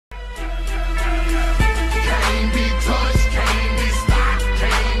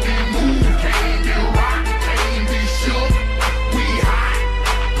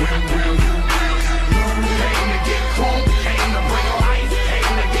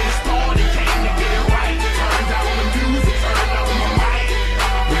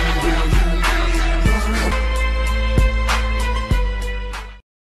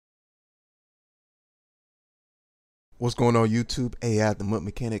What's going on YouTube? AI the Mud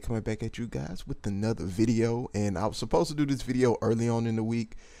Mechanic coming back at you guys with another video. And I was supposed to do this video early on in the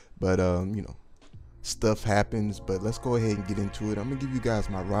week, but stuff happens. But let's go ahead and get into it. I'm gonna give you guys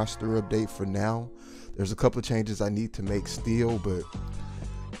my roster update for now. There's a couple of changes I need to make still, but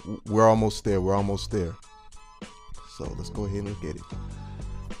we're almost there. So let's go ahead and look at it.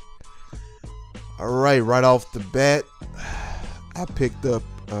 All right off the bat, I picked up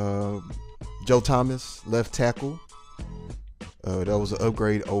Joe Thomas, left tackle. That was an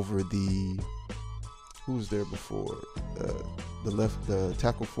upgrade over who was there before? The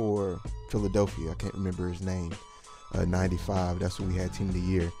tackle for Philadelphia. I can't remember his name. 95. That's when we had Team of the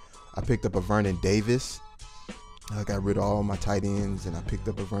Year. I picked up a Vernon Davis. I got rid of all my tight ends, and I picked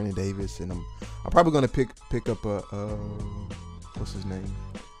up a Vernon Davis, and I'm probably gonna pick up a what's his name?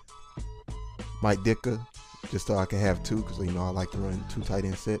 Mike Ditka, just so I can have two, because I like to run two tight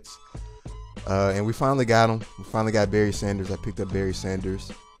end sets. And we finally got him. We finally got Barry Sanders. I picked up Barry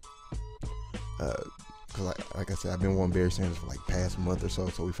Sanders. Because like I said, I've been wanting Barry Sanders for like past month or so.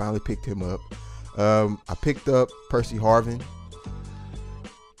 So we finally picked him up. I picked up Percy Harvin.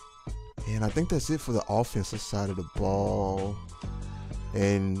 And I think that's it for the offensive side of the ball.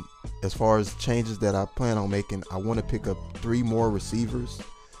 And as far as changes that I plan on making, I want to pick up 3 more receivers.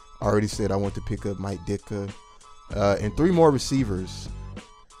 I already said I want to pick up Mike Ditka. And 3 more receivers.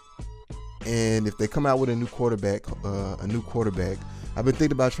 And if they come out with a new quarterback, I've been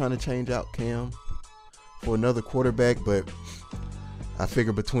thinking about trying to change out Cam for another quarterback, but I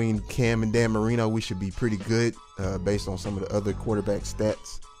figure between Cam and Dan Marino, we should be pretty good based on some of the other quarterback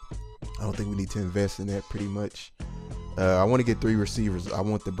stats. I don't think we need to invest in that pretty much. I want to get 3 receivers. I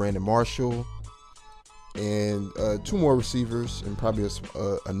want the Brandon Marshall and 2 more receivers and probably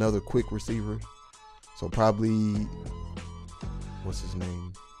another quick receiver. So probably, what's his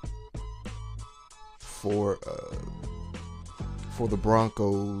name? For the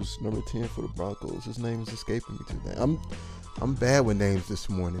Broncos, number 10 for the Broncos. His name is escaping me today. I'm bad with names this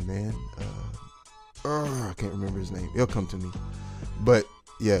morning, man. I can't remember his name. It'll come to me. But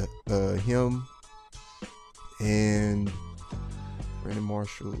yeah, him and Brandon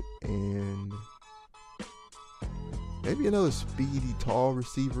Marshall and maybe another speedy, tall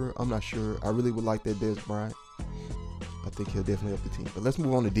receiver. I'm not sure. I really would like that Dez Bryant. I think he'll definitely help the team. But let's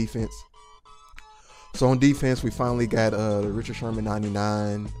move on to defense. So on defense, we finally got Richard Sherman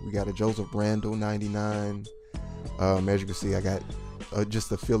 99. We got a Joseph Randle 99. As you can see, I got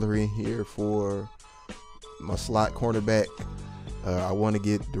just a filler in here for my slot cornerback. I want to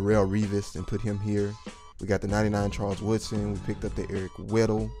get Darrelle Revis and put him here. We got the 99 Charles Woodson. We picked up the Eric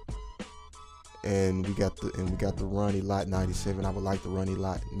Weddle, and we got the Ronnie Lott 97. I would like the Ronnie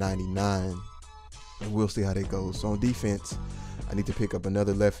Lott 99. And we'll see how that goes. So on defense, I need to pick up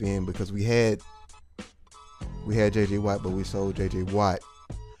another left end because we had J.J. Watt, but we sold J.J. Watt.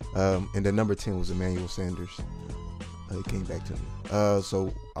 And the number 10 was Emmanuel Sanders. He came back to me.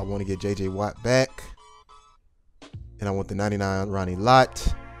 So I want to get J.J. Watt back. And I want the 99 Ronnie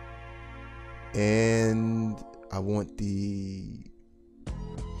Lott. And I want the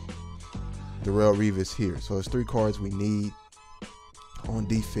Darrelle Revis here. So it's 3 cards we need on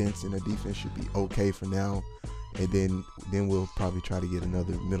defense. And the defense should be okay for now. And then we'll probably try to get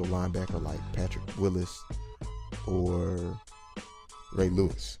another middle linebacker like Patrick Willis or Ray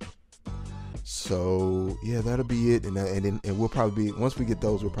Lewis. So yeah, that'll be it. And we'll probably be, once we get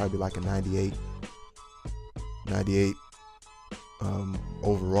those, we'll probably be like a 98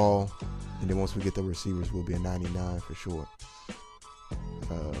 overall. And then once we get the receivers, we'll be a 99 for sure.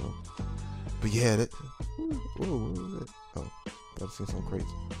 But yeah, what was that? Oh, I've seen something crazy.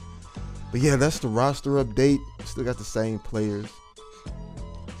 But yeah, that's the roster update. Still got the same players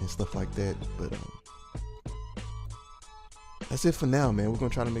and stuff like that. But that's it for now, man. We're gonna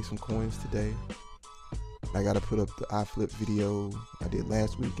try to make some coins today. I gotta put up the iFlip video I did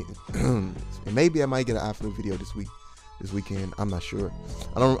last weekend, and maybe I might get an iFlip video this weekend. I'm not sure.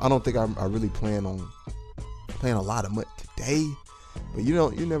 I don't think I really plan on playing a lot of MUT today. But you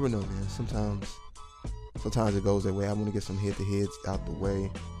never know, man. Sometimes it goes that way. I want to get some head-to-heads out the way.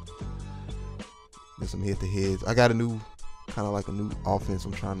 Get some head-to-heads. I got a new offense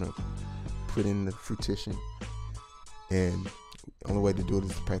I'm trying to put in the fruition. And the only way to do it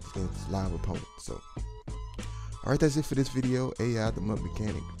is to practice against live opponents. So, all right, that's it for this video. AI the Mud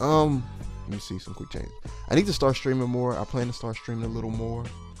Mechanic. Let me see some quick changes. I need to start streaming more. I plan to start streaming a little more.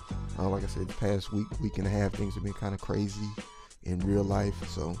 Like I said, the past week and a half, things have been kind of crazy in real life.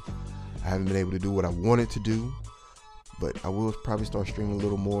 So I haven't been able to do what I wanted to do. But I will probably start streaming a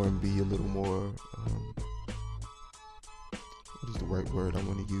little more and be a little more what is the right word I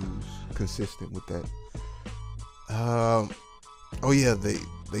want to use? Consistent with that. Oh yeah,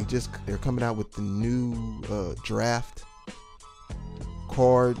 they're coming out with the new draft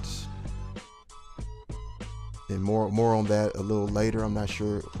cards, and more on that a little later. I'm not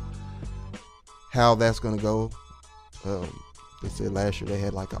sure how that's gonna go. They said last year they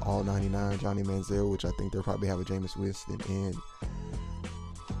had like an all 99 Johnny Manziel, which I think they'll probably have a Jameis Winston and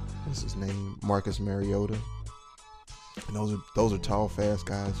what's his name, Marcus Mariota. And those are tall, fast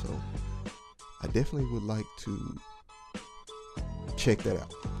guys, so I definitely would like to check that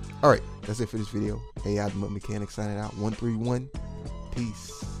out. All right, that's it for this video. AI the Mechanic signing out. 131.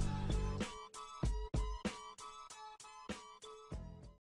 Peace.